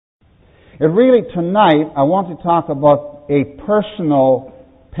And really tonight, I want to talk about a personal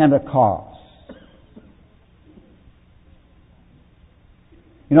Pentecost.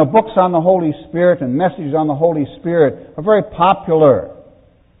 You know, books on the Holy Spirit and messages on the Holy Spirit are very popular.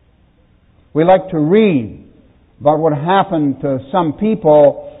 We like to read about what happened to some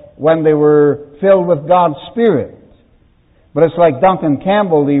people when they were filled with God's Spirit. But it's like Duncan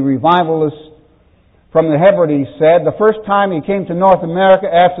Campbell, the revivalist from the Hebrides, said, the first time he came to North America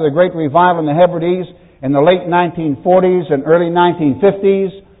after the Great Revival in the Hebrides in the late 1940s and early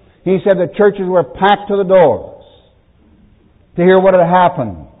 1950s, he said the churches were packed to the doors to hear what had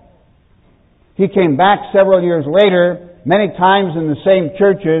happened. He came back several years later, many times in the same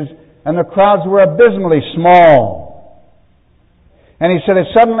churches, and the crowds were abysmally small. And he said, it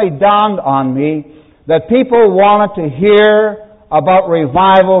suddenly dawned on me that people wanted to hear about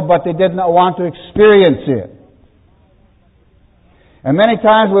revival, but they did not want to experience it. And many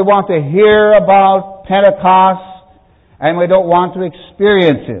times we want to hear about Pentecost, and we don't want to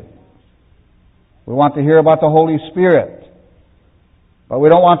experience it. We want to hear about the Holy Spirit, but we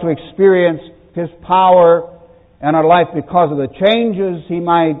don't want to experience His power in our life because of the changes He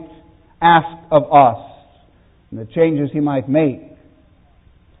might ask of us and the changes He might make.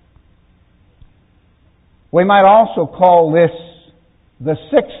 We might also call this the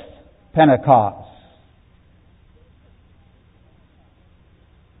sixth Pentecost.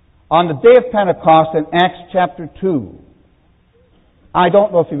 On the day of Pentecost in Acts chapter 2, I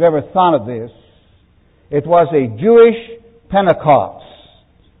don't know if you've ever thought of this, it was a Jewish Pentecost.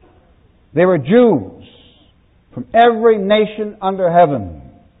 They were Jews from every nation under heaven.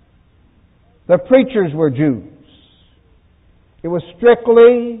 The preachers were Jews. It was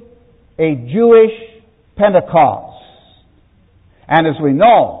strictly a Jewish Pentecost. And as we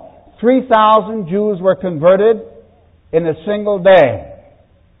know, 3,000 Jews were converted in a single day.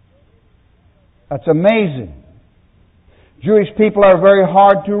 That's amazing. Jewish people are very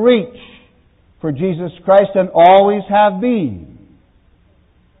hard to reach for Jesus Christ and always have been.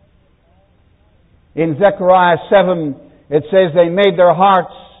 In Zechariah 7, it says they made their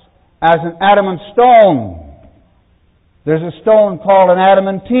hearts as an adamant stone. There's a stone called an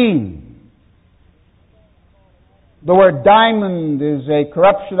adamantine. The word diamond is a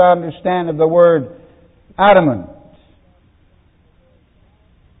corruption, I understand, of the word adamant.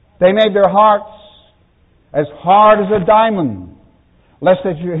 They made their hearts as hard as a diamond, lest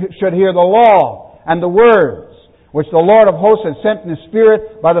they should hear the law and the words which the Lord of hosts had sent in the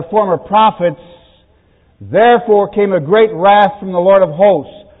Spirit by the former prophets. Therefore came a great wrath from the Lord of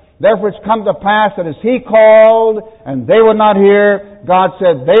hosts. Therefore it's come to pass that as He called, and they would not hear, God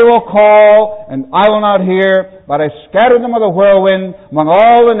said, they will call, and I will not hear, but I scattered them with a whirlwind among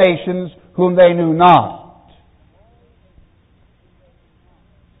all the nations whom they knew not.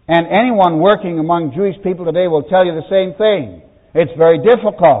 And anyone working among Jewish people today will tell you the same thing. It's very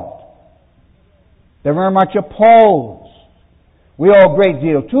difficult. They're very much opposed. We owe a great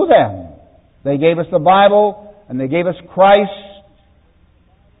deal to them. They gave us the Bible, and they gave us Christ.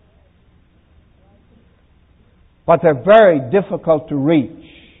 But they're very difficult to reach.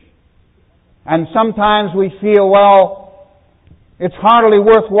 And sometimes we feel, well, it's hardly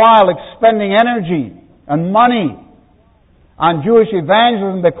worthwhile expending energy and money on Jewish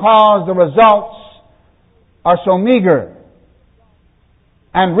evangelism because the results are so meager.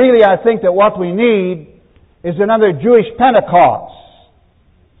 And really, I think that what we need is another Jewish Pentecost.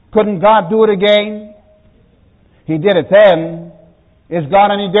 Couldn't God do it again? He did it then. Is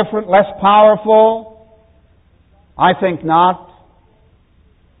God any different, less powerful? I think not.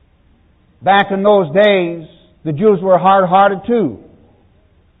 Back in those days, the Jews were hard-hearted too.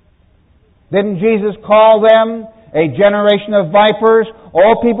 Didn't Jesus call them a generation of vipers?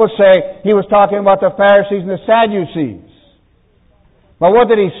 All people say He was talking about the Pharisees and the Sadducees. But what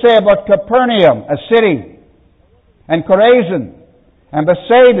did He say about Capernaum, a city, and Chorazin, and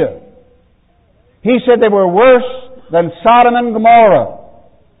Bethsaida? He said they were worse than Sodom and Gomorrah.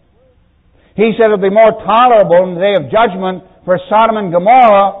 He said it would be more tolerable in the day of judgment for Sodom and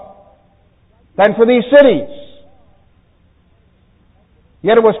Gomorrah than for these cities.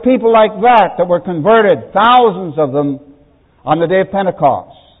 Yet it was people like that were converted, thousands of them, on the day of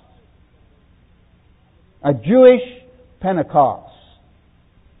Pentecost. A Jewish Pentecost.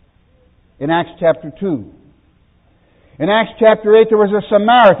 In Acts chapter 2. In Acts chapter 8 there was a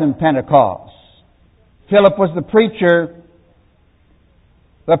Samaritan Pentecost. Philip was the preacher.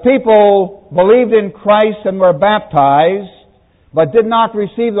 The people believed in Christ and were baptized, but did not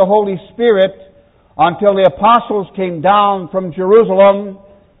receive the Holy Spirit until the apostles came down from Jerusalem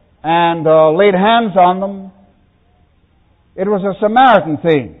and laid hands on them. It was a Samaritan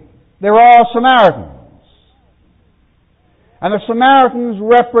thing. They were all Samaritans. And the Samaritans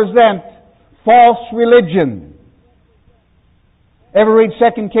represent false religion. Ever read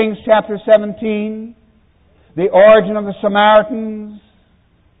 2 Kings chapter 17? The origin of the Samaritans.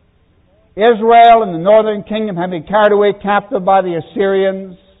 Israel and the northern kingdom had been carried away captive by the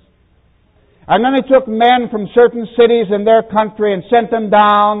Assyrians. And then they took men from certain cities in their country and sent them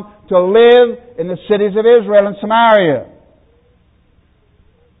down to live in the cities of Israel and Samaria.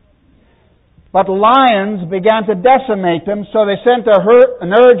 But lions began to decimate them, so they sent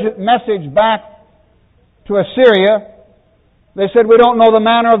an urgent message back to Assyria. They said, we don't know the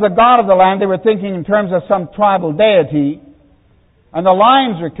manner of the God of the land. They were thinking in terms of some tribal deity. And the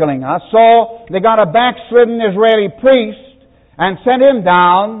lions are killing us. So they got a backslidden Israeli priest and sent him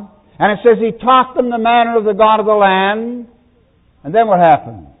down. And it says he taught them the manner of the God of the land. And then what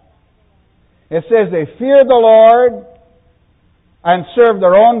happened? It says they feared the Lord and served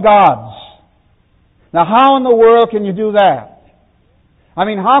their own gods. Now how in the world can you do that? I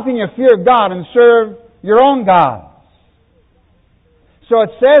mean, how can you fear God and serve your own gods? So it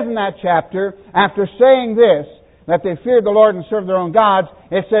says in that chapter, after saying this, that they feared the Lord and served their own gods,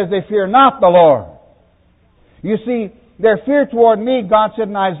 it says they fear not the Lord. You see, their fear toward me, God said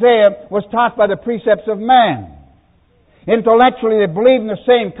in Isaiah, was taught by the precepts of man. Intellectually, they believed in the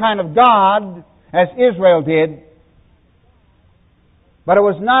same kind of God as Israel did, but it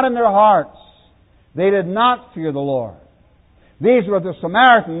was not in their hearts. They did not fear the Lord. These were the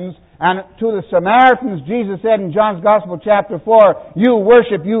Samaritans, and to the Samaritans, Jesus said in John's Gospel, chapter 4, you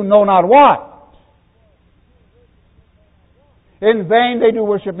worship you know not what. In vain they do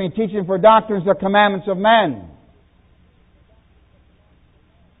worship me, teaching for doctrines the commandments of men.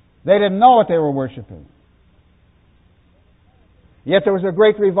 They didn't know what they were worshiping. Yet there was a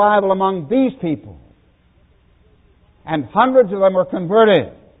great revival among these people. And hundreds of them were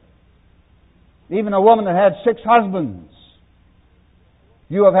converted. Even a woman that had 6 husbands.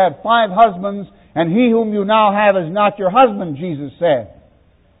 You have had 5 husbands, and he whom you now have is not your husband, Jesus said.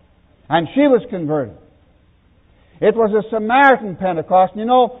 And she was converted. It was a Samaritan Pentecost. You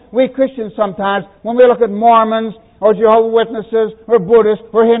know, we Christians sometimes, when we look at Mormons, or Jehovah's Witnesses, or Buddhists,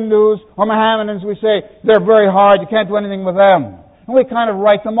 or Hindus, or Mohammedans, we say, they're very hard, you can't do anything with them. And we kind of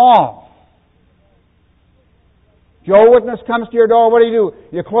write them off. Jehovah's Witness comes to your door, what do?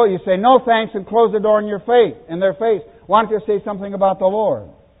 You say no thanks and close the door in their face. Why don't you say something about the Lord?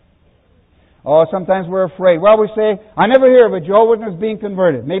 Oh, sometimes we're afraid. Well, we say, I never hear of a Jehovah's Witness being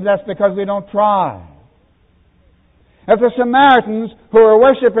converted. Maybe that's because we don't try. If the Samaritans who were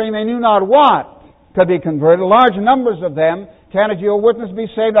worshiping they knew not what could be converted, large numbers of them, can a Jehovah's Witness be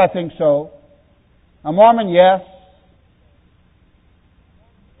saved? I think so. A Mormon, yes.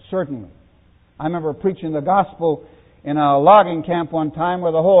 Certainly. I remember preaching the gospel in a logging camp one time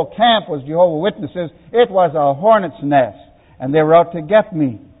where the whole camp was Jehovah's Witnesses. It was a hornet's nest, and they were out to get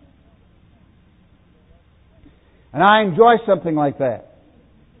me. And I enjoy something like that,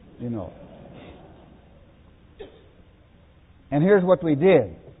 you know. And here's what we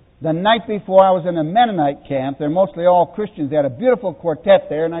did. The night before, I was in a Mennonite camp. They're mostly all Christians. They had a beautiful quartet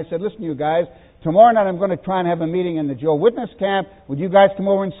there, and I said, listen, you guys, tomorrow night I'm going to try and have a meeting in the Jehovah's Witness camp. Would you guys come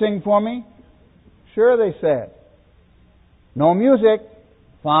over and sing for me? Sure, they said. No music.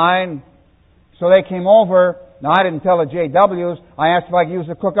 Fine. So they came over. Now, I didn't tell the JWs. I asked if I could use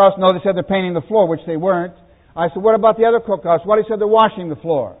the cookhouse. No, they said they're painting the floor, which they weren't. I said, what about the other cookhouse? Well, he said they're washing the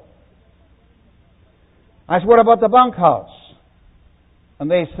floor. I said, what about the bunkhouse? And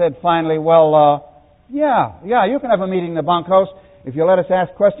they said finally, well, yeah, you can have a meeting in the bunkhouse if you let us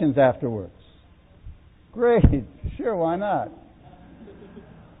ask questions afterwards. Great. Sure, why not?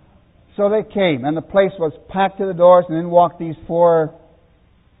 So they came, and the place was packed to the doors, and in walked these 4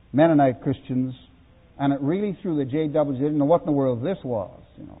 Mennonite Christians, and it really threw the JWs. They didn't know what in the world this was,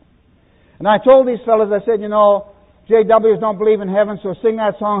 you know. And I told these fellows, I said, you know, JWs don't believe in heaven, so sing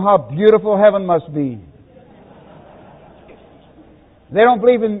that song, How Beautiful Heaven Must Be. They don't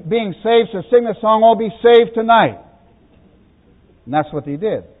believe in being saved, so sing the song, Oh, Be Saved Tonight. And that's what they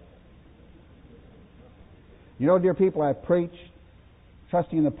did. You know, dear people, I preached,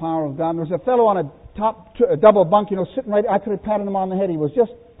 trusting in the power of God. There was a fellow on a double bunk, you know, sitting right, I could have patted him on the head. He was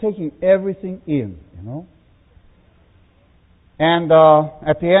just taking everything in, you know. And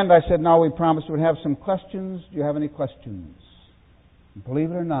at the end I said, now we promised we'd have some questions. Do you have any questions?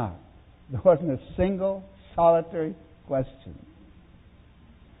 Believe it or not, there wasn't a single solitary question.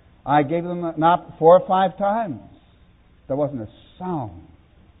 I gave them a knock 4 or 5 times. There wasn't a sound.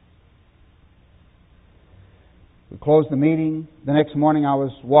 We closed the meeting. The next morning I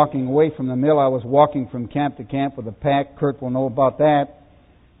was walking away from the mill. I was walking from camp to camp with a pack. Kurt will know about that.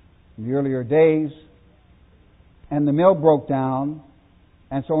 in the earlier days, and the mill broke down.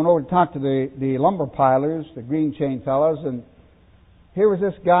 And so I went over to talk to the lumber pilers, the green chain fellows, and here was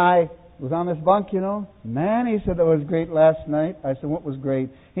this guy who was on this bunk, you know. Man, he said, it was great last night. I said, what was great?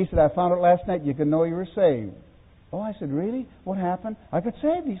 He said, I found out last night you could know you were saved. Oh, I said, really? What happened? I got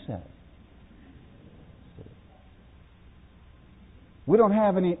saved, he said. We don't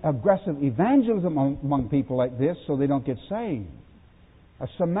have any aggressive evangelism among people like this so they don't get saved. A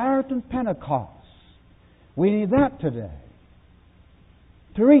Samaritan Pentecost. We need that today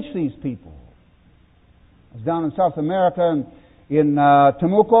to reach these people. I was down in South America and in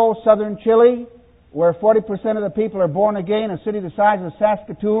Temuco, southern Chile, where 40% of the people are born again, a city the size of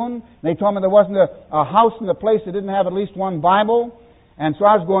Saskatoon. They told me there wasn't a house in the place that didn't have at least one Bible. And so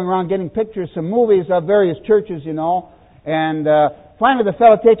I was going around getting pictures, some movies of various churches, you know. And finally the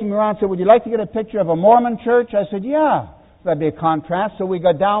fellow taking me around said, would you like to get a picture of a Mormon church? I said, yeah. That'd be a contrast. So we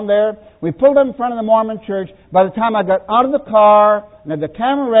got down there. We pulled up in front of the Mormon church. By the time I got out of the car and had the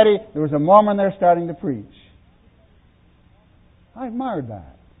camera ready, there was a Mormon there starting to preach. I admired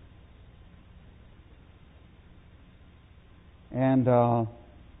that. And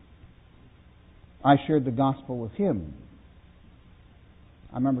I shared the gospel with him.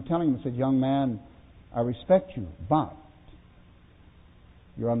 I remember telling him, I said, young man, I respect you, but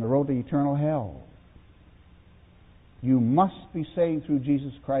you're on the road to eternal hell. You must be saved through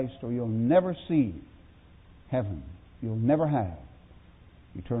Jesus Christ or you'll never see heaven. You'll never have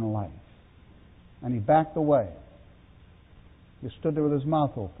eternal life. And he backed away. He stood there with his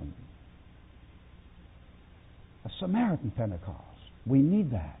mouth open. A Samaritan Pentecost. We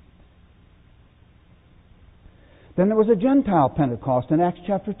need that. Then there was a Gentile Pentecost in Acts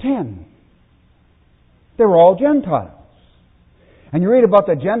chapter 10. They were all Gentiles. And you read about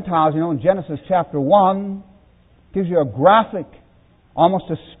the Gentiles, you know, in Genesis chapter 1. Gives you a graphic, almost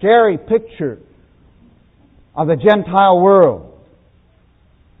a scary picture of the Gentile world.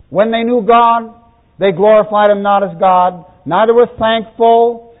 When they knew God, they glorified Him not as God, neither were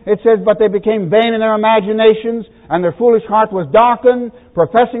thankful. It says, but they became vain in their imaginations, and their foolish heart was darkened.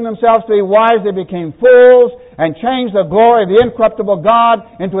 Professing themselves to be wise, they became fools, and changed the glory of the incorruptible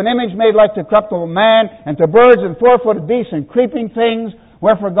God into an image made like the corruptible man, and to birds and four-footed beasts and creeping things,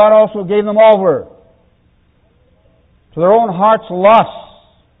 wherefore God also gave them over to their own heart's lusts.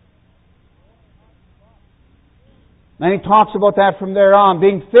 And he talks about that from there on,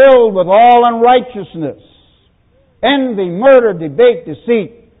 being filled with all unrighteousness, envy, murder, debate,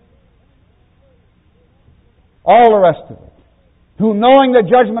 deceit, all the rest of it. Who, knowing the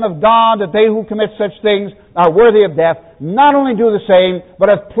judgment of God, that they who commit such things are worthy of death, not only do the same, but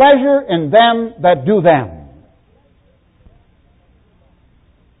have pleasure in them that do them.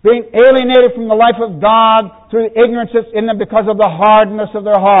 Being alienated from the life of God through the ignorance that's in them because of the hardness of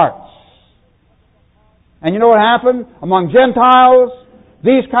their hearts. And you know what happened? Among Gentiles,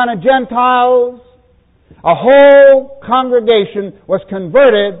 these kind of Gentiles, a whole congregation was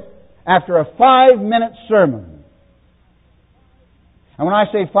converted after a 5-minute sermon. And when I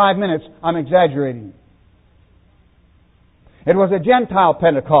say 5 minutes, I'm exaggerating. It was a Gentile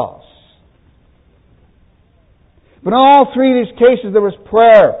Pentecost. But in all three of these cases there was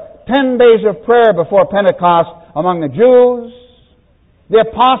prayer. 10 days of prayer before Pentecost among the Jews. The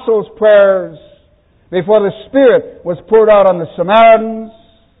apostles' prayers before the Spirit was poured out on the Samaritans.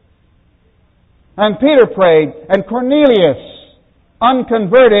 And Peter prayed. And Cornelius,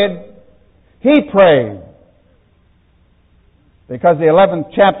 unconverted, he prayed. Because the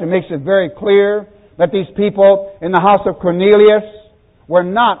 11th chapter makes it very clear that these people in the house of Cornelius were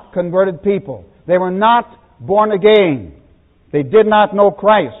not converted people. They were not born again. They did not know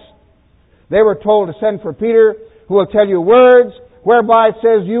Christ. They were told to send for Peter, who will tell you words whereby it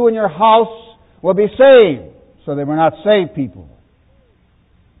says you and your house will be saved. So they were not saved people.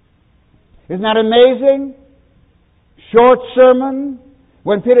 Isn't that amazing? Short sermon.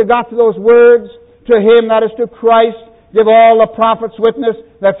 When Peter got to those words, to him, that is to Christ, give all the prophets witness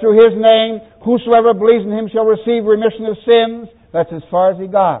that through His name, whosoever believes in Him shall receive remission of sins. That's as far as he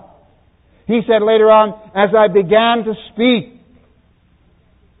got. He said later on, as I began to speak,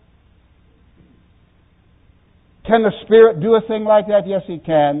 can the Spirit do a thing like that? Yes, He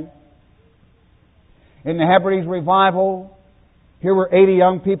can. In the Hebrides revival, here were 80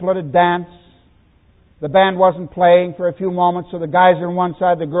 young people at a dance. The band wasn't playing for a few moments, so the guys are on one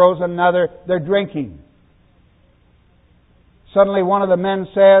side, the girls on another. They're drinking. Suddenly one of the men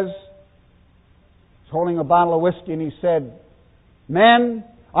says, he's holding a bottle of whiskey, and he said, men,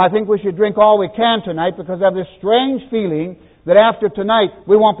 I think we should drink all we can tonight because I have this strange feeling that after tonight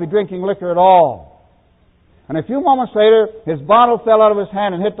we won't be drinking liquor at all. And a few moments later, his bottle fell out of his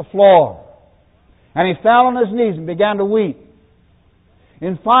hand and hit the floor. And he fell on his knees and began to weep.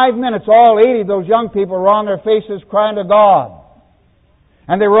 In 5 minutes, all 80 of those young people were on their faces crying to God.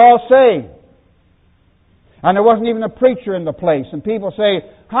 And they were all saved. And there wasn't even a preacher in the place. And people say,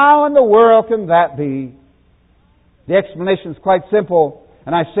 how in the world can that be? The explanation is quite simple.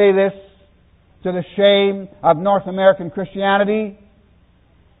 And I say this to the shame of North American Christianity.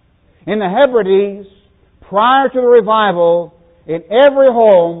 In the Hebrides, prior to the revival, in every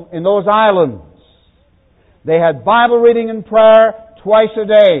home in those islands, they had Bible reading and prayer twice a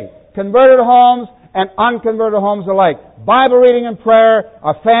day. Converted homes and unconverted homes alike. Bible reading and prayer,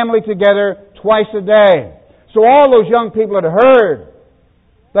 a family together twice a day. So all those young people had heard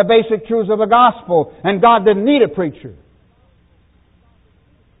the basic truths of the gospel, and God didn't need a preacher.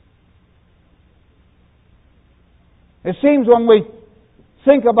 It seems when we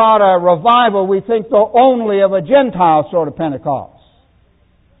think about a revival, we think though only of a Gentile sort of Pentecost.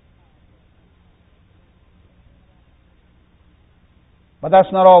 But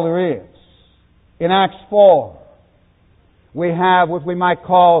that's not all there is. In Acts 4, we have what we might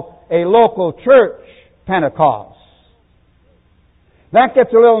call a local church Pentecost. That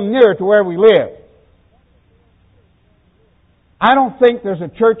gets a little nearer to where we live. I don't think there's a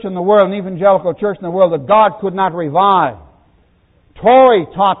church in the world, an evangelical church in the world, that God could not revive. Torrey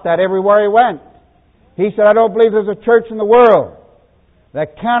taught that everywhere he went. He said, I don't believe there's a church in the world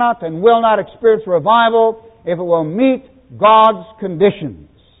that cannot and will not experience revival if it will meet God's conditions.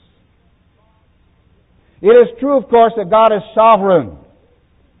 It is true, of course, that God is sovereign.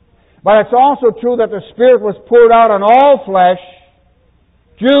 But it's also true that the Spirit was poured out on all flesh,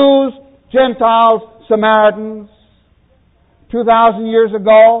 Jews, Gentiles, Samaritans, 2,000 years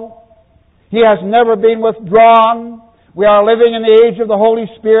ago. He has never been withdrawn. We are living in the age of the Holy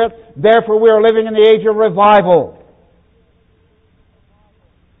Spirit. Therefore, we are living in the age of revival.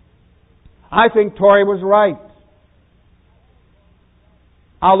 I think Torrey was right.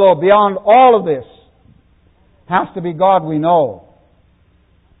 Although beyond all of this has to be God we know.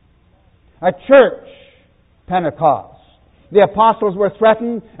 A church Pentecost. The apostles were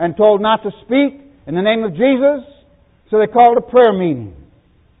threatened and told not to speak in the name of Jesus, so they called a prayer meeting,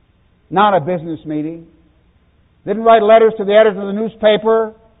 not a business meeting. They didn't write letters to the editor of the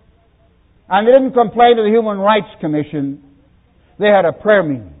newspaper, and they didn't complain to the Human Rights Commission. They had a prayer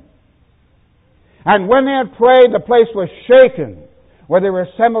meeting. And when they had prayed, the place was shaken, where they were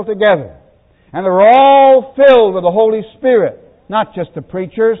assembled together. And they were all filled with the Holy Spirit, not just the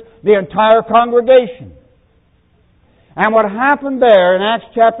preachers, the entire congregation. And what happened there in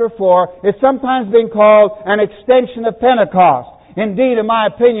Acts chapter 4 is sometimes being called an extension of Pentecost. Indeed, in my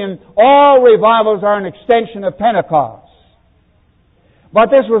opinion, all revivals are an extension of Pentecost. But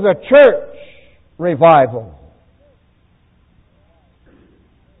this was a church revival.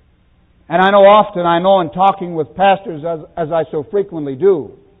 And I know in talking with pastors, as I so frequently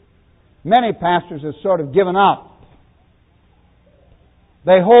do, many pastors have sort of given up.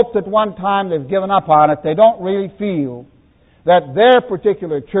 They hoped at one time they've given up on it. They don't really feel that their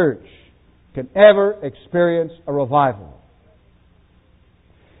particular church can ever experience a revival.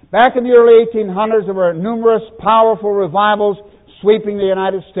 Back in the early 1800s, there were numerous powerful revivals sweeping the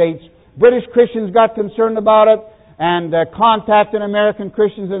United States. British Christians got concerned about it and contacted American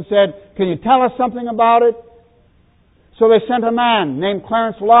Christians and said, can you tell us something about it? So they sent a man named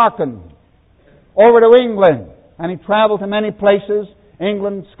Clarence Larkin over to England, and he traveled to many places,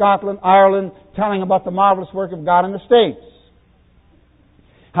 England, Scotland, Ireland, telling about the marvelous work of God in the States.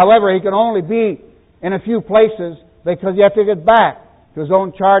 However, he could only be in a few places because he had to get back to his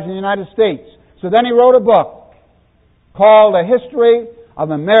own charge in the United States. So then he wrote a book called A History of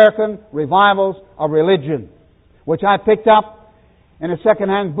American Revivals of Religion, which I picked up in a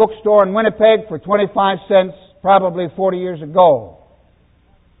second-hand bookstore in Winnipeg for 25 cents, probably 40 years ago.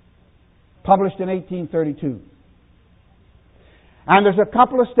 Published in 1832. And there's a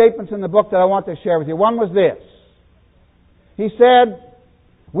couple of statements in the book that I want to share with you. One was this. He said,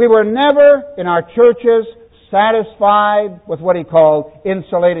 we were never in our churches satisfied with what he called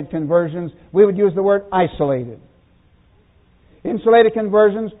insulated conversions. We would use the word isolated. Insulated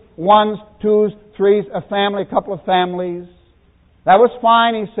conversions, ones, twos, threes, a family, a couple of families. That was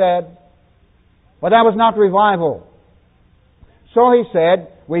fine, he said, but that was not revival. So he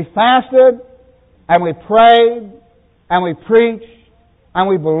said, we fasted, and we prayed, and we preached, and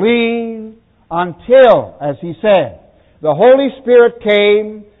we believed until, as he said, the Holy Spirit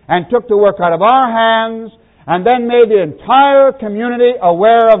came and took the work out of our hands and then made the entire community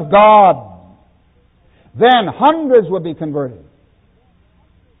aware of God. Then hundreds would be converted.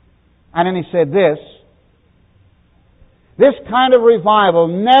 And then he said this, This kind of revival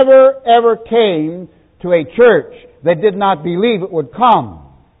never ever came to a church that did not believe it would come.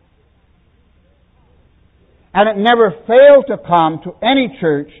 And it never failed to come to any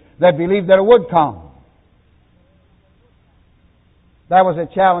church that believed that it would come. That was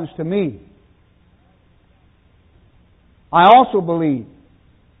a challenge to me. I also believe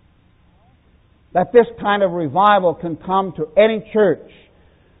that this kind of revival can come to any church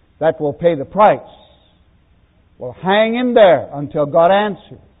that will pay the price, will hang in there until God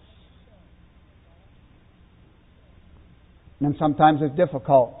answers. And sometimes it's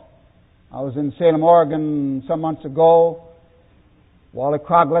difficult. I was in Salem, Oregon some months ago. Wally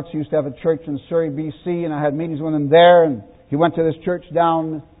Croglets used to have a church in Surrey, BC, and I had meetings with him there, and he went to this church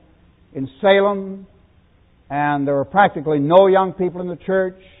down in Salem, and there were practically no young people in the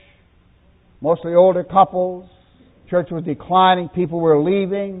church, mostly older couples. Church was declining, people were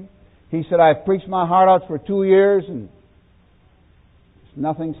leaving. He said, I've preached my heart out for 2 years, and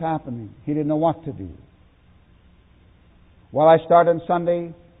nothing's happening. He didn't know what to do. Well, I started on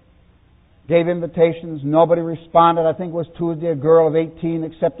Sunday, gave invitations, nobody responded. I think it was Tuesday, a girl of 18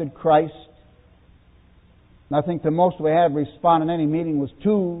 accepted Christ. And I think the most we had respond in any meeting was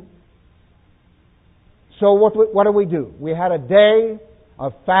 2. So what do? We had a day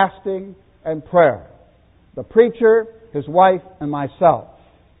of fasting and prayer. The preacher, his wife, and myself.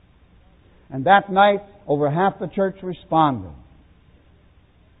 And that night, over half the church responded.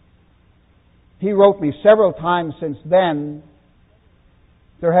 He wrote me several times since then.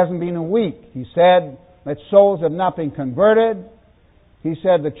 There hasn't been a week. He said that souls have not been converted. He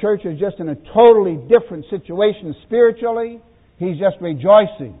said the church is just in a totally different situation spiritually. He's just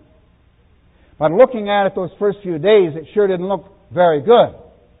rejoicing. But looking at it those first few days, it sure didn't look very good.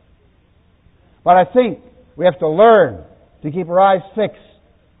 But I think we have to learn to keep our eyes fixed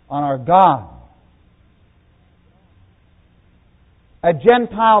on our God. A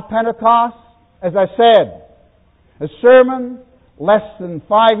Gentile Pentecost, as I said, a sermon less than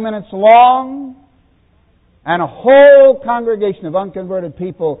 5 minutes long, and a whole congregation of unconverted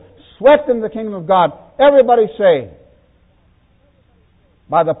people swept into the kingdom of God. Everybody saved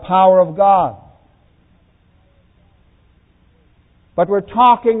by the power of God. But we're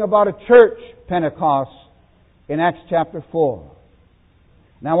talking about a church Pentecost in Acts chapter 4.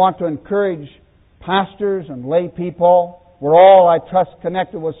 And I want to encourage pastors and lay people. We're all, I trust,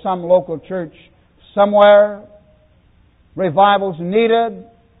 connected with some local church somewhere. Revival's needed.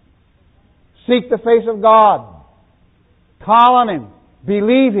 Seek the face of God. Call on Him.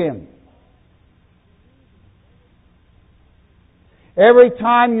 Believe Him. Every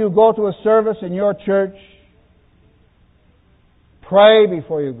time you go to a service in your church, pray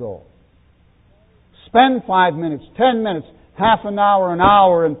before you go. Spend 5 minutes, 10 minutes, half an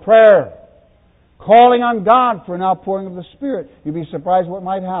hour in prayer, calling on God for an outpouring of the Spirit. You'd be surprised what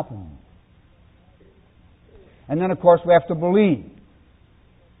might happen. And then, of course, we have to believe.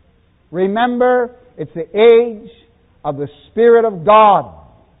 Remember, it's the age of the Spirit of God.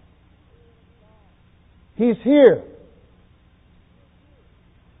 He's here.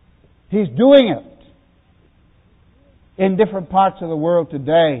 He's doing it in different parts of the world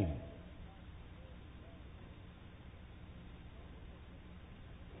today.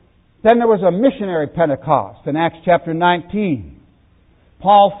 Then there was a missionary Pentecost in Acts chapter 19.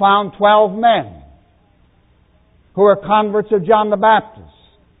 Paul found 12 men who were converts of John the Baptist,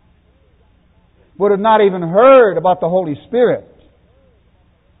 would have not even heard about the Holy Spirit.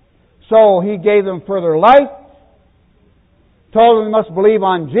 So he gave them further light, told them they must believe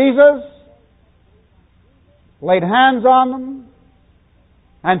on Jesus, laid hands on them,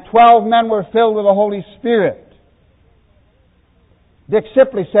 and 12 men were filled with the Holy Spirit. Dick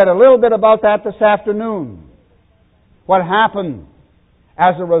Sipley said a little bit about that this afternoon. What happened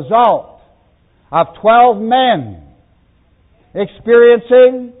as a result of 12 men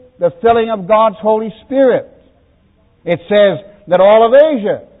experiencing the filling of God's Holy Spirit. It says that all of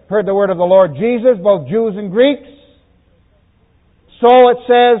Asia heard the word of the Lord Jesus, both Jews and Greeks. So it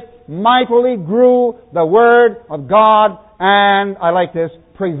says, mightily grew the word of God, and, I like this,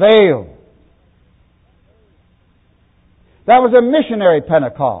 prevailed. That was a missionary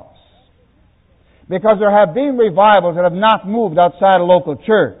Pentecost, because there have been revivals that have not moved outside a local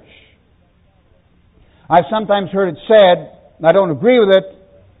church. I've sometimes heard it said, and I don't agree with it,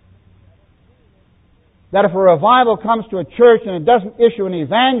 that if a revival comes to a church and it doesn't issue an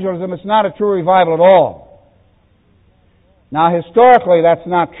evangelism, it's not a true revival at all. Now, historically, that's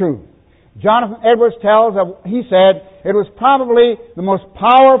not true. Jonathan Edwards tells that he said it was probably the most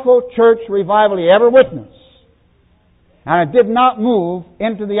powerful church revival he ever witnessed. And it did not move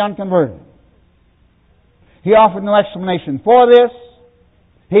into the unconverted. He offered no explanation for this.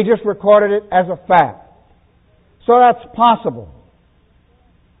 He just recorded it as a fact. So that's possible.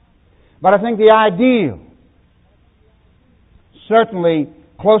 But I think the ideal, certainly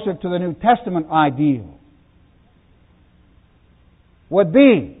closer to the New Testament ideal, would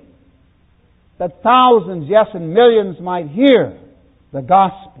be that thousands, yes, and millions might hear the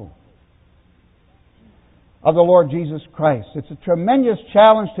gospel of the Lord Jesus Christ. It's a tremendous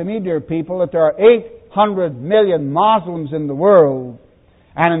challenge to me, dear people, that there are 800 million Muslims in the world,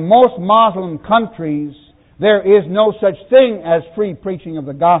 and in most Muslim countries there is no such thing as free preaching of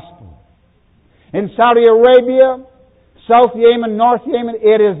the gospel. In Saudi Arabia, South Yemen, North Yemen,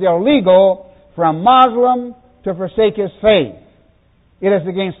 it is illegal for a Muslim to forsake his faith. It is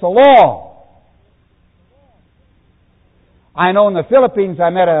against the law. I know in the Philippines I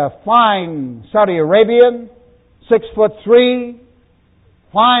met a fine Saudi Arabian, 6'3",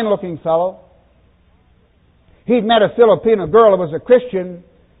 fine-looking fellow. He'd met a Filipino girl who was a Christian,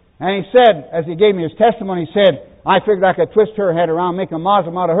 and he said, as he gave me his testimony, he said, I figured I could twist her head around, make a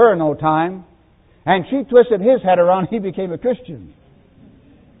Muslim out of her in no time. And she twisted his head around, he became a Christian.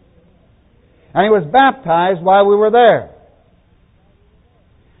 And he was baptized while we were there.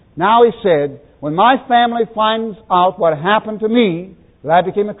 Now he said, when my family finds out what happened to me, that I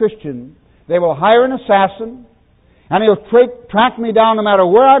became a Christian, they will hire an assassin, and he'll track me down no matter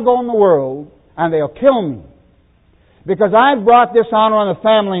where I go in the world, and they'll kill me. Because I've brought dishonor on the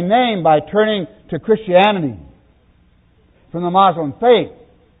family name by turning to Christianity from the Muslim faith.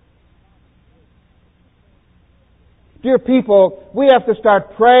 Dear people, we have to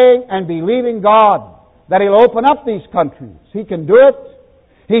start praying and believing God that He'll open up these countries. He can do it.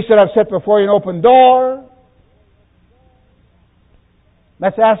 He said, I've set before you an open door.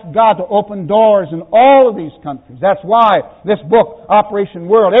 Let's ask God to open doors in all of these countries. That's why this book, Operation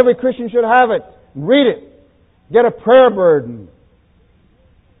World, every Christian should have it. Read it. Get a prayer burden.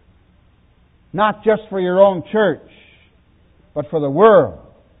 Not just for your own church, but for the world.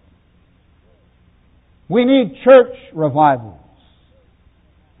 We need church revivals.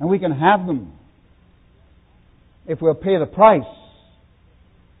 And we can have them if we'll pay the price,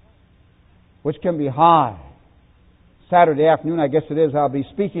 which can be high. Saturday afternoon, I guess it is, I'll be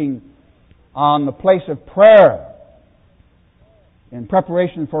speaking on the place of prayer in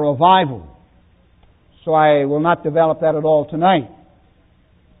preparation for revival. So I will not develop that at all tonight.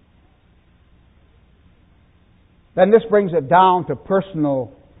 Then this brings it down to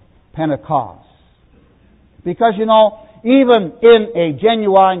personal Pentecost. Because, you know, even in a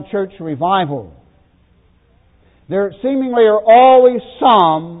genuine church revival, there seemingly are always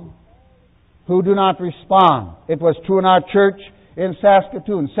some who do not respond. It was true in our church in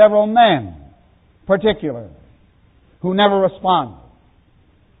Saskatoon. Several men, particularly, who never responded.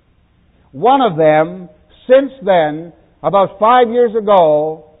 One of them, since then, about 5 years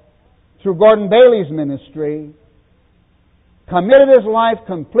ago, through Gordon Bailey's ministry, committed his life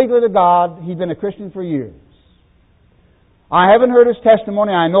completely to God. He'd been a Christian for years. I haven't heard his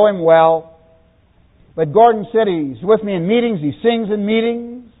testimony. I know him well. But Gordon said he's with me in meetings. He sings in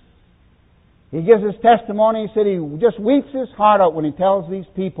meetings. He gives his testimony. He said he just weeps his heart out when he tells these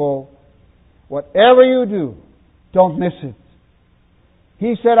people, whatever you do, don't miss it.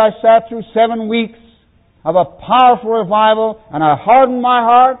 He said, I sat through 7 weeks of a powerful revival, and I hardened my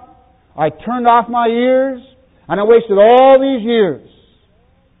heart. I turned off my ears, and I wasted all these years.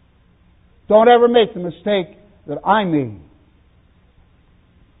 Don't ever make the mistake that I made.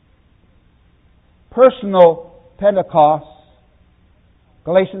 Personal Pentecost.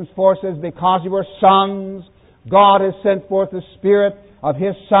 Galatians 4 says, because you are sons, God has sent forth the Spirit of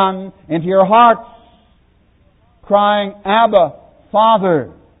His Son into your hearts, crying, Abba,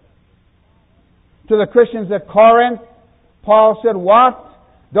 Father. To the Christians at Corinth, Paul said, what?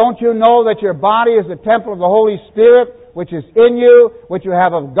 Don't you know that your body is the temple of the Holy Spirit, which is in you, which you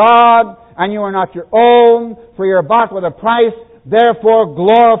have of God, and you are not your own, for you are bought with a price. Therefore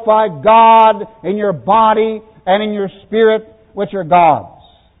glorify God in your body and in your spirit, which are God's.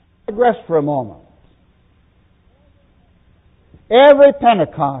 I digress for a moment. Every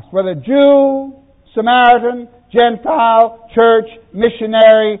Pentecost, whether Jew, Samaritan, Gentile, church,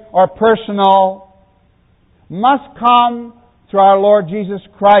 missionary, or personal, must come through our Lord Jesus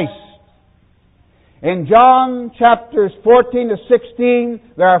Christ. In John chapters 14 to 16,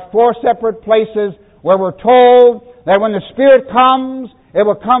 there are 4 separate places where we're told that when the Spirit comes, it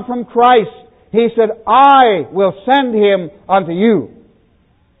will come from Christ. He said, I will send Him unto you.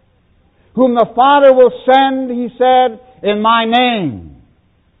 Whom the Father will send, He said, in my name.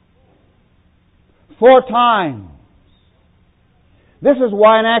 4 times. This is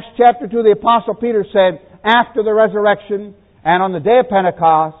why in Acts chapter 2 the Apostle Peter said, after the resurrection and on the day of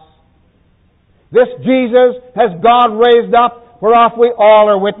Pentecost. This Jesus has God raised up, whereof we all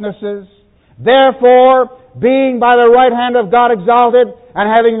are witnesses. Therefore, being by the right hand of God exalted, and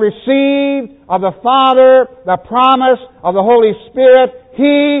having received of the Father the promise of the Holy Spirit,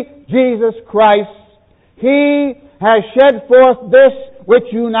 He, Jesus Christ, He has shed forth this which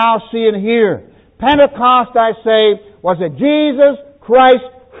you now see and hear. Pentecost, I say, was a Jesus Christ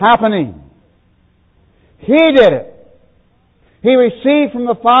happening. He did it. He received from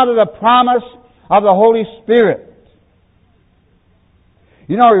the Father the promise of the Holy Spirit.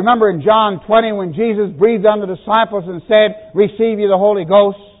 You know, remember in John 20 when Jesus breathed on the disciples and said, "Receive ye the Holy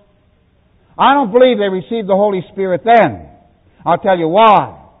Ghost." I don't believe they received the Holy Spirit then. I'll tell you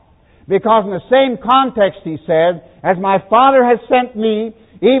why. Because in the same context he said, "As my Father has sent me,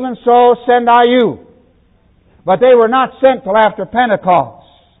 even so send I you." But they were not sent till after Pentecost.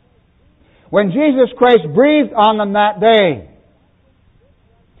 When Jesus Christ breathed on them that day,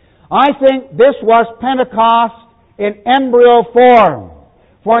 I think this was Pentecost in embryo form.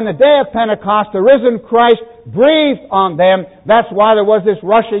 For in the day of Pentecost, the risen Christ breathed on them. That's why there was this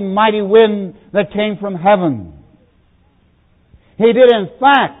rushing mighty wind that came from heaven. He did, in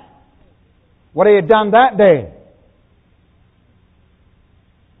fact, what He had done that day.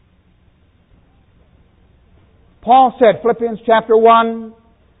 Paul said, Philippians chapter 1,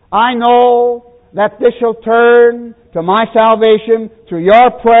 "I know that this shall turn to my salvation through your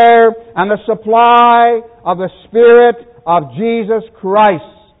prayer and the supply of the Spirit of Jesus Christ.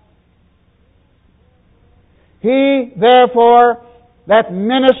 He, therefore, that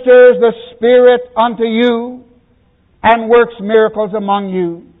ministers the Spirit unto you and works miracles among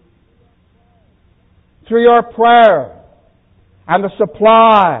you through your prayer and the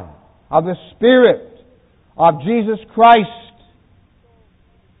supply of the Spirit of Jesus Christ."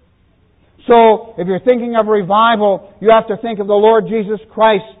 So, if you're thinking of revival, you have to think of the Lord Jesus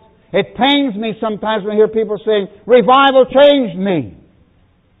Christ. It pains me sometimes when I hear people saying, "Revival changed me."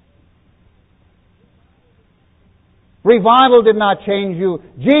 Revival did not change you.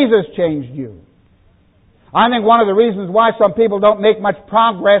 Jesus changed you. I think one of the reasons why some people don't make much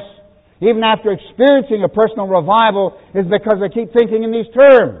progress, even after experiencing a personal revival, is because they keep thinking in these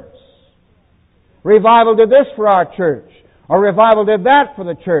terms. Revival did this for our church, or revival did that for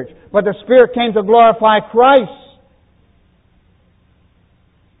the church, but the Spirit came to glorify Christ.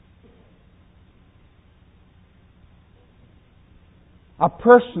 A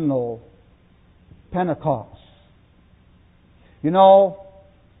personal Pentecost. You know,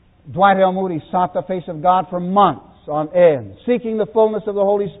 Dwight L. Moody sought the face of God for months on end, seeking the fullness of the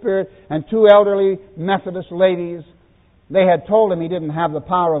Holy Spirit, and two elderly Methodist ladies, they had told him he didn't have the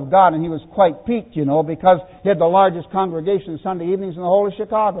power of God, and he was quite piqued, you know, because he had the largest congregation Sunday evenings in the whole of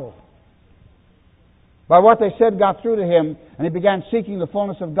Chicago. But what they said got through to him, and he began seeking the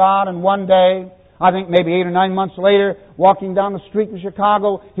fullness of God, and one day, I think maybe 8 or 9 months later, walking down the street in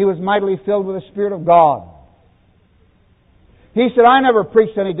Chicago, he was mightily filled with the Spirit of God. He said, "I never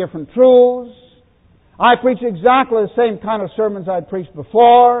preached any different truths. I preached exactly the same kind of sermons I'd preached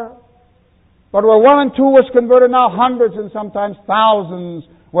before. But where 1 and 2 was converted, now hundreds and sometimes thousands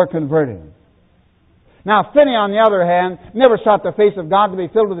were converted." Now, Finney, on the other hand, never sought the face of God to be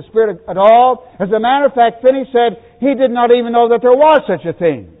filled with the Spirit at all. As a matter of fact, Finney said he did not even know that there was such a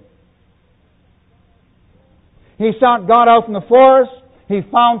thing. He sought God out in the forest. He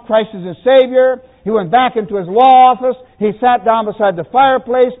found Christ as his Savior. He went back into his law office. He sat down beside the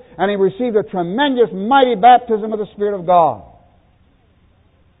fireplace, and he received a tremendous, mighty baptism of the Spirit of God.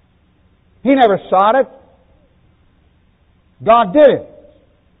 He never sought it. God did it.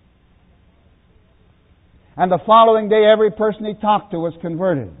 And the following day, every person he talked to was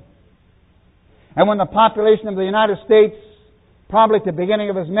converted. And when the population of the United States, probably at the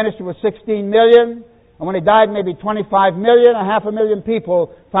beginning of his ministry, was 16 million, and when he died, maybe 25 million, 500,000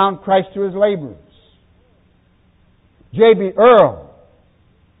 people found Christ through his labors. J.B. Earl,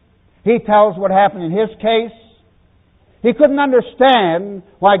 he tells what happened in his case. He couldn't understand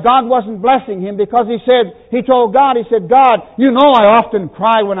why God wasn't blessing him, because he told God, "God, you know I often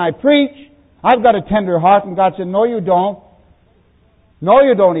cry when I preach. I've got a tender heart." And God said, "No, you don't. No,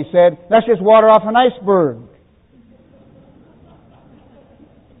 you don't," he said. "That's just water off an iceberg."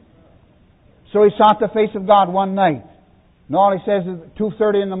 So he sought the face of God one night. And all he says is at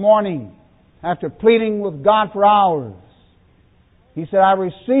 2:30 in the morning, after pleading with God for hours, he said, "I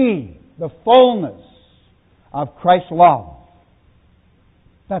received the fullness of Christ's love."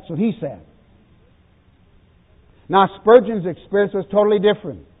 That's what he said. Now, Spurgeon's experience was totally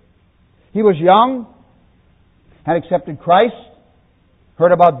different. He was young, had accepted Christ,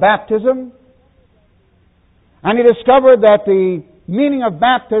 heard about baptism, And he discovered that the meaning of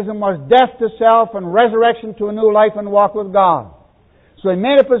baptism was death to self and resurrection to a new life and walk with God. So he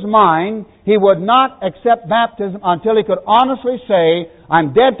made up his mind he would not accept baptism until he could honestly say,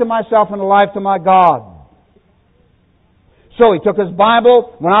 I'm dead to myself and alive to my God. So he took his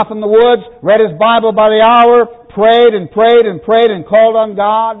Bible, went off in the woods, read his Bible by the hour, prayed and prayed and prayed and called on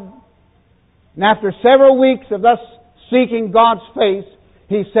God. And after several weeks of thus seeking God's face,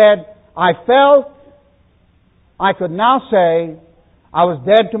 he said, I felt I could now say I was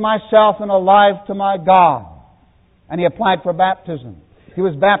dead to myself and alive to my God. And he applied for baptism. He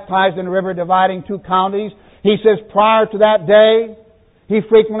was baptized in a river dividing two counties. He says prior to that day, he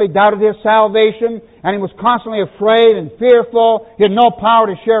frequently doubted his salvation, and he was constantly afraid and fearful. He had no power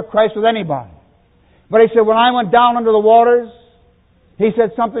to share Christ with anybody. But he said, when I went down under the waters, he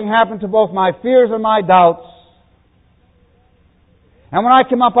said something happened to both my fears and my doubts. And when I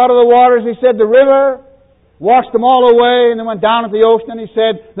came up out of the waters, he said, the river washed them all away, and they went down at the ocean, and he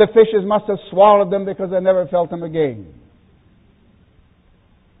said, the fishes must have swallowed them because I never felt them again.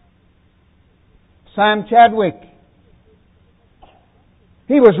 Sam Chadwick,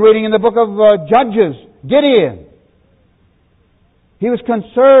 he was reading in the book of Judges, Gideon. He was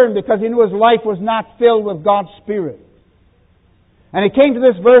concerned because he knew his life was not filled with God's Spirit. And he came to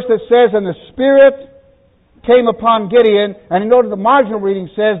this verse that says, and the Spirit came upon Gideon, and he noted the marginal reading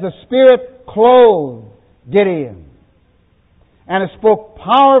says, the Spirit clothed Gideon. And it spoke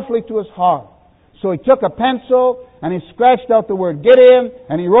powerfully to his heart. So he took a pencil and he scratched out the word Gideon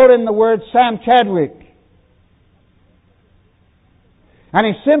and he wrote in the word Sam Chadwick. And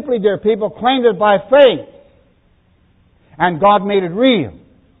he simply, dear people, claimed it by faith. And God made it real.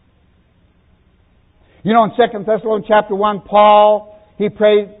 You know, in 2 Thessalonians chapter 1, Paul, he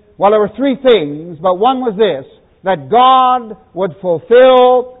prayed, well, there were three things, but one was this, that God would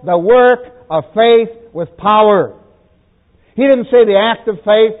fulfill the work of faith with power. He didn't say the act of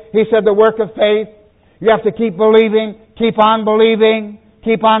faith. He said the work of faith. You have to keep believing, keep on believing,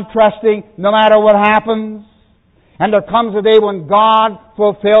 keep on trusting, no matter what happens. And there comes a day when God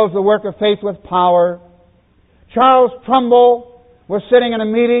fulfills the work of faith with power. Charles Trumbull was sitting in a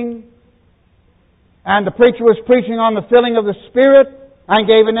meeting, and the preacher was preaching on the filling of the Spirit, and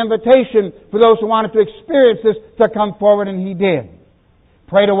gave an invitation for those who wanted to experience this to come forward, and he did.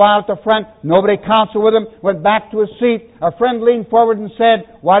 Prayed a while at the front. Nobody counseled with him. Went back to his seat. A friend leaned forward and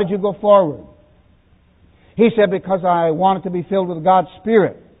said, why did you go forward? He said, because I wanted to be filled with God's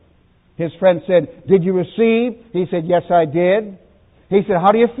Spirit. His friend said, did you receive? He said, yes, I did. He said,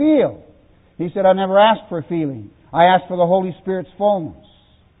 how do you feel? He said, I never asked for feeling. I asked for the Holy Spirit's fullness.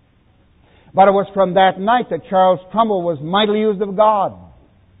 But it was from that night that Charles Trumbull was mightily used of God.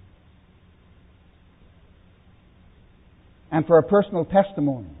 And for a personal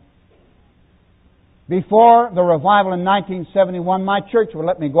testimony. Before the revival in 1971, my church would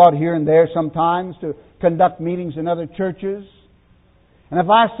let me go out here and there sometimes to conduct meetings in other churches. And if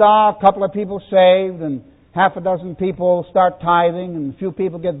I saw a couple of people saved and half a dozen people start tithing and a few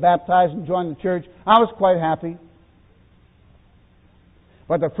people get baptized and join the church, I was quite happy.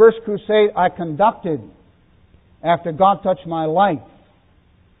 But the first crusade I conducted after God touched my life,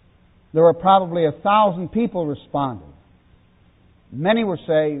 there were probably 1,000 people responded. Many were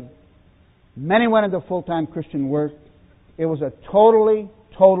saved. Many went into full-time Christian work. It was a totally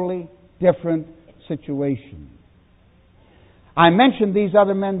different situation. I mentioned these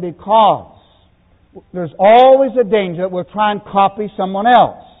other men because there's always a danger that we'll try and copy someone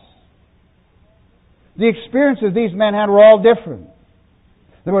else. The experiences these men had were all different.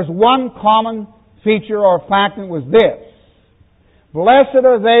 There was one common feature or fact, and it was this. Blessed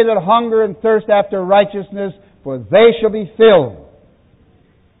are they that hunger and thirst after righteousness, for they shall be filled.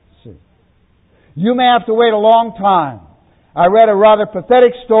 See. You may have to wait a long time. I read a rather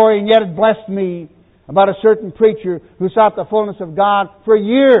pathetic story, and yet it blessed me, about a certain preacher who sought the fullness of God for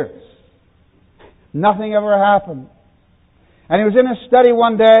years. Nothing ever happened. And he was in his study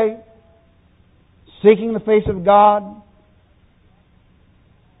one day, seeking the face of God.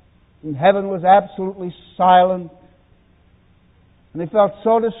 And heaven was absolutely silent. And he felt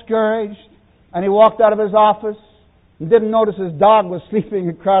so discouraged. And he walked out of his office and didn't notice his dog was sleeping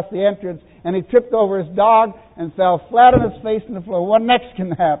across the entrance. And he tripped over his dog and fell flat on his face on the floor. What next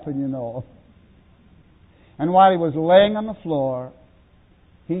can happen, you know? And while he was laying on the floor,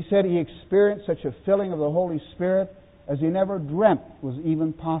 he said he experienced such a filling of the Holy Spirit as he never dreamt was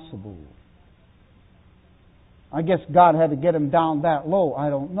even possible. I guess God had to get him down that low. I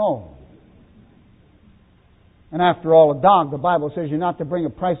don't know. And after all, a dog, the Bible says you're not to bring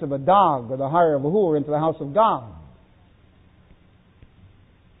a price of a dog or the hire of a whore into the house of God.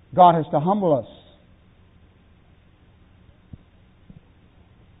 God has to humble us.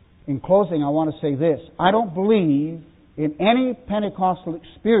 In closing, I want to say this. I don't believe in any Pentecostal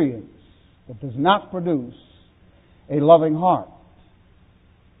experience that does not produce a loving heart.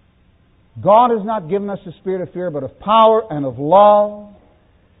 God has not given us a spirit of fear, but of power and of love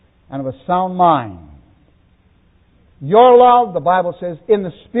and of a sound mind. Your love, the Bible says, in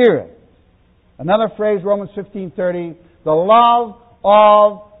the Spirit. Another phrase, Romans 15:30, the love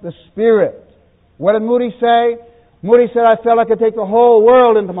of the Spirit. What did Moody say? Moody said, I felt I could take the whole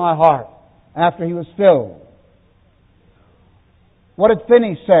world into my heart after he was filled. What did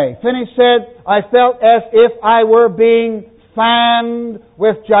Finney say? Finney said, I felt as if I were being fanned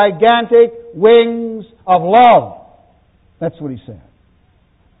with gigantic wings of love. That's what he said.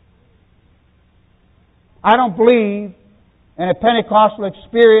 I don't believe in a Pentecostal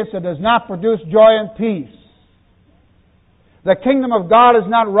experience that does not produce joy and peace. The kingdom of God is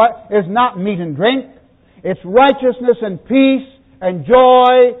not meat and drink. It's righteousness and peace and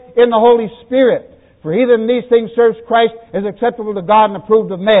joy in the Holy Spirit. For he that in these things serves Christ is acceptable to God and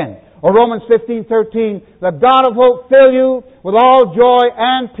approved of men. Or Romans 15:13, the God of hope fill you with all joy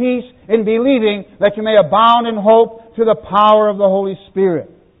and peace in believing, that you may abound in hope through the power of the Holy Spirit.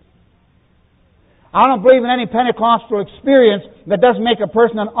 I don't believe in any Pentecostal experience that doesn't make a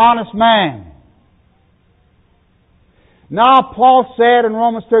person an honest man. Now Paul said in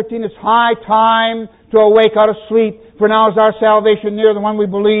Romans 13, it's high time to awake out of sleep, for now is our salvation nearer than when we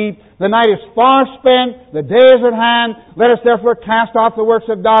believe. The night is far spent, the day is at hand. Let us therefore cast off the works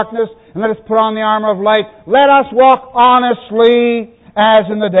of darkness, and let us put on the armor of light. Let us walk honestly as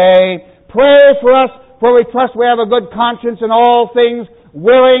in the day. Pray for us, for we trust we have a good conscience in all things,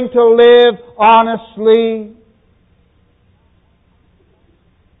 willing to live honestly.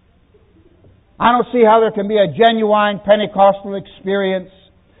 I don't see how there can be a genuine Pentecostal experience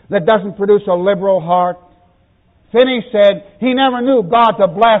that doesn't produce a liberal heart. Finney said he never knew God to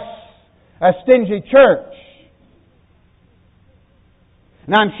bless a stingy church.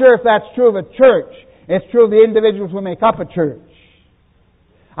 And I'm sure if that's true of a church, it's true of the individuals who make up a church.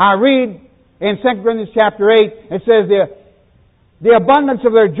 I read in 2 Corinthians chapter 8, it says the abundance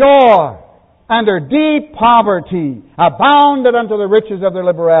of their joy and their deep poverty abounded unto the riches of their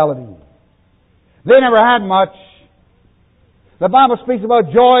liberality. They never had much. The Bible speaks about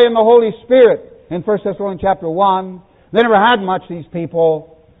joy in the Holy Spirit in 1 Thessalonians chapter 1. They never had much, these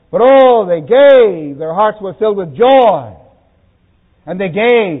people. But oh, they gave. Their hearts were filled with joy. And they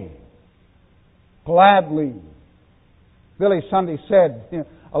gave gladly. Billy Sunday said,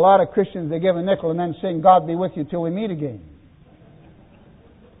 a lot of Christians, they give a nickel and then sing, God be with you till we meet again.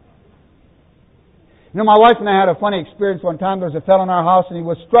 My wife and I had a funny experience one time. There was a fellow in our house and he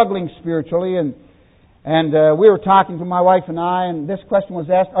was struggling spiritually, and we were talking to my wife and I, and this question was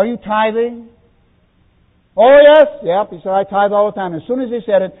asked, are you tithing? Oh, yes. Yep. He said, I tithe all the time. As soon as he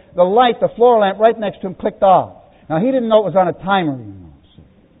said it, the floor lamp right next to him clicked off. Now, he didn't know it was on a timer.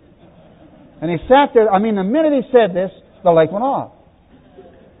 And he sat there. The minute he said this, the light went off.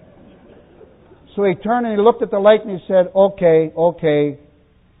 So he turned and he looked at the light and he said, okay,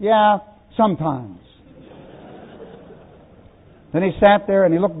 yeah, sometimes. Then he sat there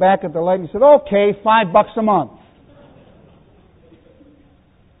and he looked back at the light and he said, okay, $5 a month.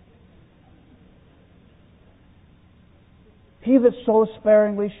 He that sows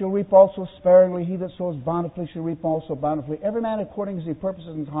sparingly shall reap also sparingly. He that sows bountifully shall reap also bountifully. Every man according as he purposes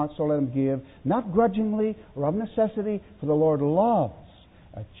in his heart, so let him give, not grudgingly or of necessity, for the Lord loves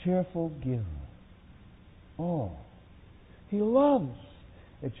a cheerful giver. Oh, He loves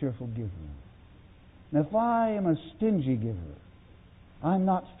a cheerful giver. And if I am a stingy giver, I'm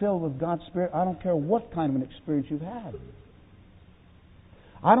not filled with God's Spirit, I don't care what kind of an experience you've had.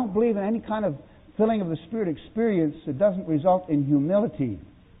 I don't believe in any kind of filling of the Spirit experience that doesn't result in humility.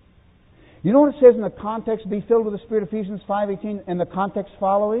 You know what it says in the context, be filled with the Spirit, Ephesians 5:18, in the context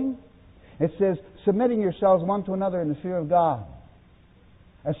following? It says, submitting yourselves one to another in the fear of God.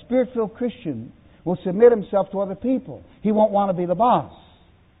 A Spirit-filled Christian will submit himself to other people. He won't want to be the boss.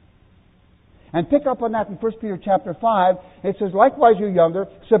 And pick up on that in 1 Peter chapter 5. It says, likewise you younger,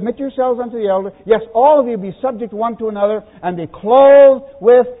 submit yourselves unto the elder. Yes, all of you be subject one to another, and be clothed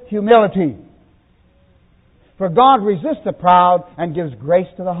with humility. For God resists the proud and gives grace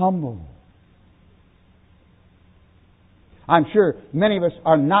to the humble. I'm sure many of us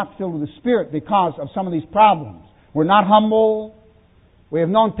are not filled with the Spirit because of some of these problems. We're not humble. We have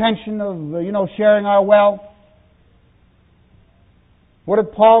no intention of, sharing our wealth. What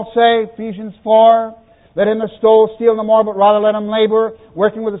did Paul say? Ephesians 4. Let him that stole steal no more, but rather let him labor,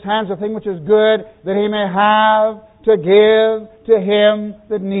 working with his hands the thing which is good, that he may have to give to him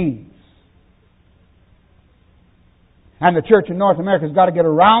that needs. And the church in North America has got to get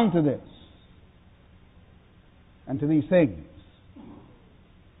around to this and to these things.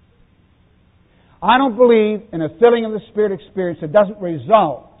 I don't believe in a filling of the Spirit experience that doesn't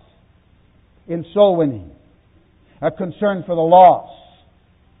result in soul winning, a concern for the lost.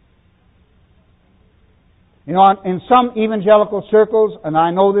 You know, in some evangelical circles, and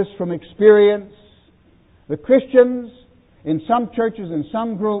I know this from experience, the Christians in some churches, in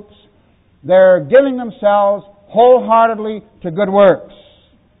some groups, they're giving themselves wholeheartedly to good works.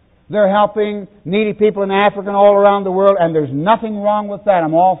 They're helping needy people in Africa and all around the world, and there's nothing wrong with that.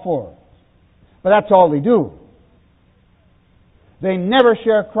 I'm all for it. But that's all they do. They never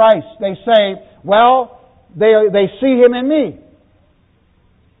share Christ. They say, well, they see Him in me.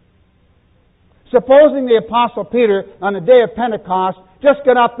 Supposing the Apostle Peter, on the day of Pentecost, just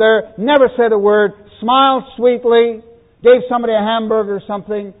got up there, never said a word, smiled sweetly, gave somebody a hamburger or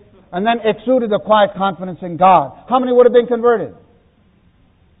something, and then exuded a quiet confidence in God. How many would have been converted?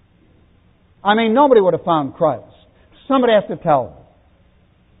 I mean, nobody would have found Christ. Somebody has to tell them.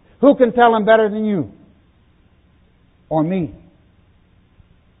 Who can tell Him better than you? Or me?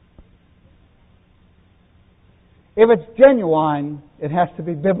 If it's genuine, it has to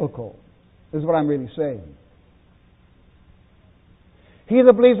be biblical, is what I'm really saying. He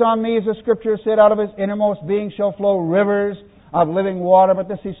that believes on me, as the Scripture said, out of his innermost being shall flow rivers of living water. But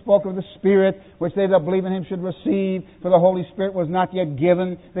this He spoke of the Spirit, which they that believe in Him should receive. For the Holy Spirit was not yet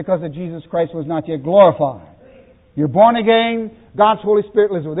given, because that Jesus Christ was not yet glorified. You're born again. God's Holy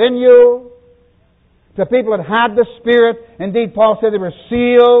Spirit lives within you. To people that had the Spirit, indeed Paul said they were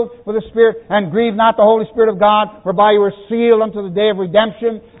sealed with the Spirit, and grieve not the Holy Spirit of God, whereby you were sealed unto the day of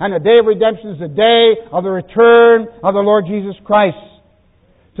redemption. And the day of redemption is the day of the return of the Lord Jesus Christ.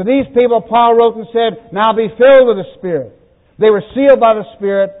 To these people Paul wrote and said, now be filled with the Spirit. They were sealed by the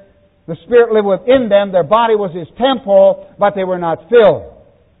Spirit. The Spirit lived within them. Their body was His temple, but they were not filled.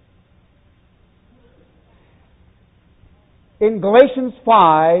 In Galatians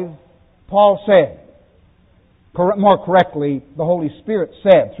 5, Paul said, more correctly, the Holy Spirit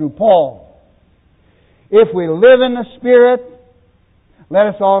said through Paul, if we live in the Spirit, let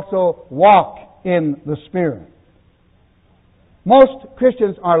us also walk in the Spirit. Most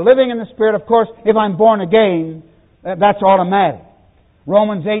Christians are living in the Spirit. Of course, if I'm born again, that's automatic.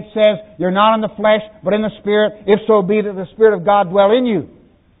 Romans 8 says, you're not in the flesh, but in the Spirit, if so be that the Spirit of God dwell in you.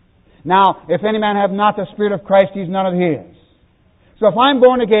 Now, if any man have not the Spirit of Christ, he's none of His. So if I'm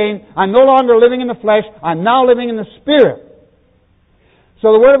born again, I'm no longer living in the flesh, I'm now living in the Spirit.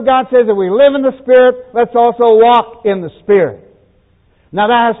 So the Word of God says, if we live in the Spirit, let's also walk in the Spirit. Now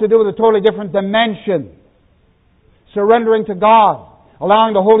that has to do with a totally different dimension. Surrendering to God,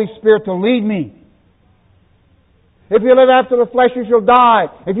 allowing the Holy Spirit to lead me. If you live after the flesh, you shall die.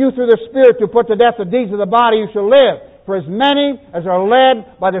 If you through the Spirit do put to death the deeds of the body, you shall live. For as many as are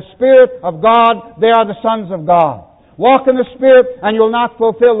led by the Spirit of God, they are the sons of God. Walk in the Spirit, and you'll not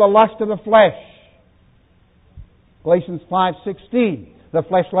fulfill the lust of the flesh. Galatians 5:16. The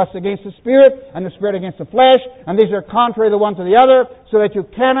flesh lusts against the Spirit, and the Spirit against the flesh, and these are contrary the one to the other, so that you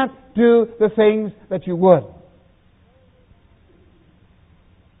cannot do the things that you would.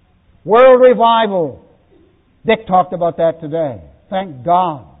 World revival. Dick talked about that today. Thank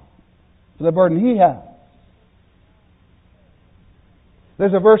God for the burden he has.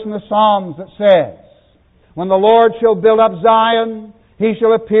 There's a verse in the Psalms that says, when the Lord shall build up Zion, He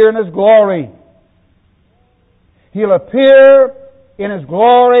shall appear in His glory. He'll appear in His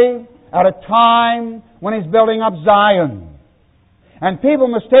glory at a time when He's building up Zion. And people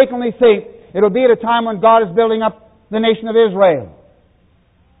mistakenly think it'll be at a time when God is building up the nation of Israel.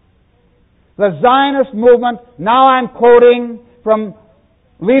 The Zionist movement, now I'm quoting from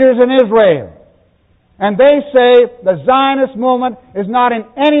leaders in Israel, and they say the Zionist movement is not in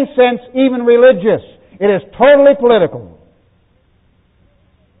any sense even religious. It is totally political.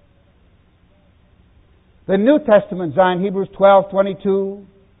 The New Testament Zion, Hebrews 12:22,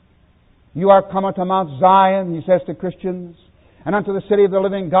 you are come unto Mount Zion, He says to Christians, and unto the city of the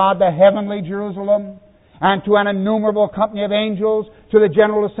living God, the heavenly Jerusalem, and to an innumerable company of angels, to the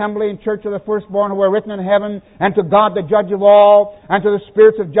general assembly and church of the firstborn who are written in heaven, and to God the judge of all, and to the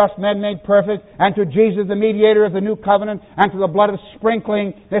spirits of just men made perfect, and to Jesus the mediator of the new covenant, and to the blood of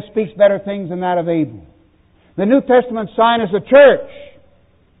sprinkling that speaks better things than that of Abel. The New Testament sign is the church.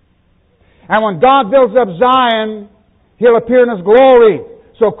 And when God builds up Zion, He'll appear in His glory.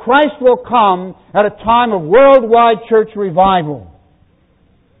 So Christ will come at a time of worldwide church revival.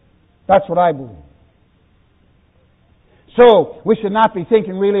 That's what I believe. So, we should not be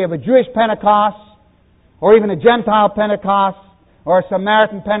thinking really of a Jewish Pentecost, or even a Gentile Pentecost, or a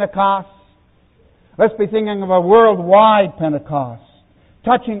Samaritan Pentecost. Let's be thinking of a worldwide Pentecost,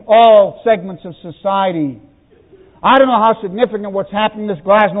 touching all segments of society. I don't know how significant what's happening in this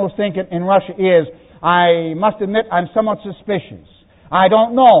glasnost thing in Russia is. I must admit I'm somewhat suspicious. I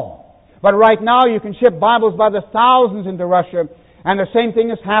don't know. But right now you can ship Bibles by the thousands into Russia, and the same thing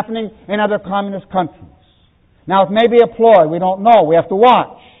is happening in other communist countries. Now it may be a ploy. We don't know. We have to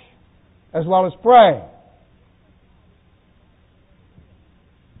watch as well as pray.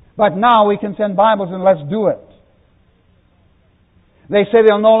 But now we can send Bibles, and let's do it. They say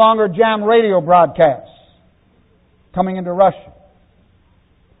they'll no longer jam radio broadcasts coming into Russia.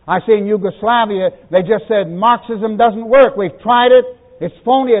 I see in Yugoslavia, they just said Marxism doesn't work. We've tried it. It's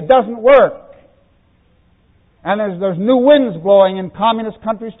phony. It doesn't work. And there's new winds blowing in communist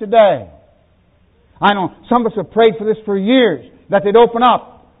countries today. I know some of us have prayed for this for years, that they'd open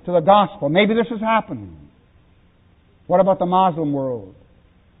up to the gospel. Maybe this is happening. What about the Muslim world?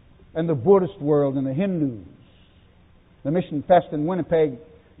 And the Buddhist world and the Hindus? The Mission Fest in Winnipeg,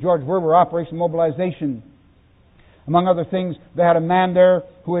 George Verber, Operation Mobilization. Among other things, they had a man there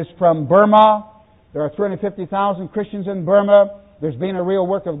who is from Burma. There are 350,000 Christians in Burma. There's been a real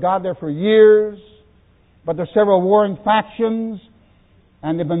work of God there for years. But there are several warring factions,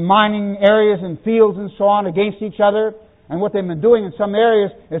 and they've been mining areas and fields and so on against each other. And what they've been doing in some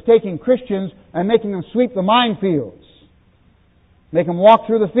areas is taking Christians and making them sweep the minefields. Make them walk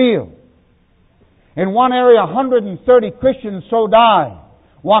through the field. In one area, 130 Christians so died,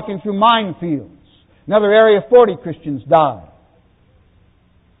 walking through minefields. Another area, 40 Christians died.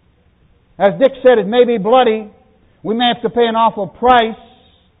 As Dick said, it may be bloody. We may have to pay an awful price,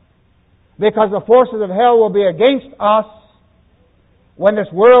 because the forces of hell will be against us when this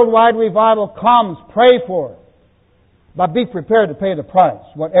worldwide revival comes. Pray for it. But be prepared to pay the price,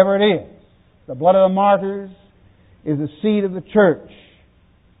 whatever it is. The blood of the martyrs is the seed of the church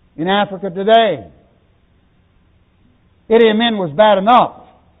in Africa today. Idi Amin was bad enough.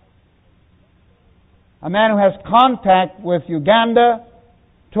 A man who has contact with Uganda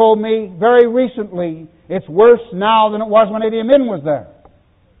told me very recently it's worse now than it was when Idi Amin was there.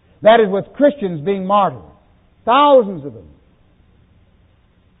 That is with Christians being martyred. Thousands of them.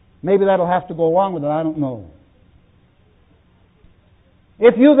 Maybe that'll have to go along with it, I don't know.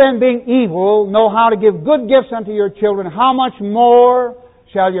 If you then, being evil, know how to give good gifts unto your children, how much more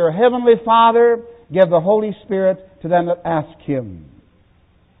shall your heavenly Father give the Holy Spirit to them that ask Him?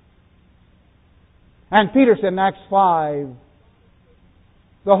 And Peter said in Acts 5,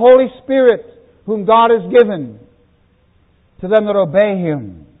 the Holy Spirit whom God has given to them that obey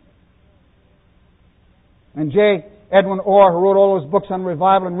Him. And J. Edwin Orr, who wrote all those books on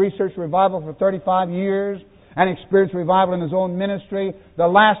revival and researched revival for 35 years and experienced revival in his own ministry, the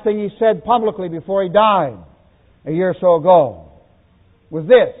last thing he said publicly before he died a year or so ago was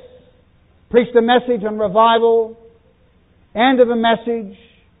this. Preached a message on revival, ended the message,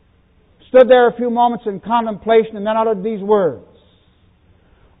 stood there a few moments in contemplation, and then uttered these words.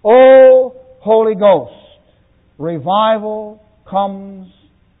 O Holy Ghost, revival comes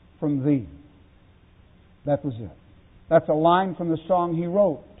from Thee. That was it. That's a line from the song he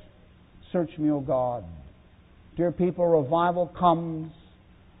wrote. Search me, O God. Dear people, revival comes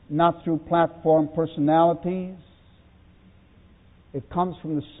not through platform personalities. It comes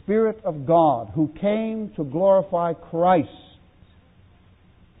from the Spirit of God who came to glorify Christ.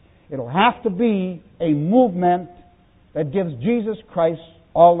 It'll have to be a movement that gives Jesus Christ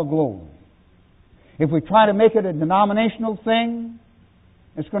all the glory. If we try to make it a denominational thing,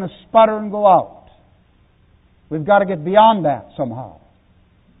 it's going to sputter and go out. We've got to get beyond that somehow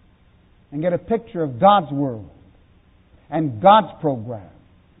and get a picture of God's world and God's program,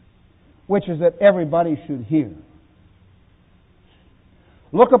 which is that everybody should hear.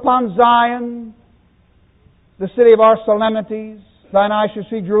 Look upon Zion, the city of our solemnities. Thine eyes shall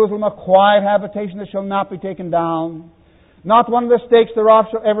see Jerusalem, a quiet habitation that shall not be taken down. Not one of the stakes thereof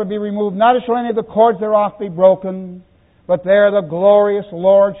shall ever be removed, neither shall any of the cords thereof be broken. But there the glorious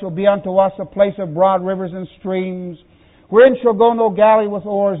Lord shall be unto us a place of broad rivers and streams, wherein shall go no galley with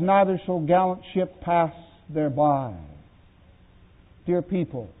oars, neither shall gallant ship pass thereby. Dear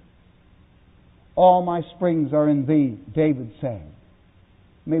people, all my springs are in Thee, David said.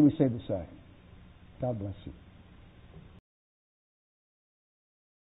 May we say the same. God bless you.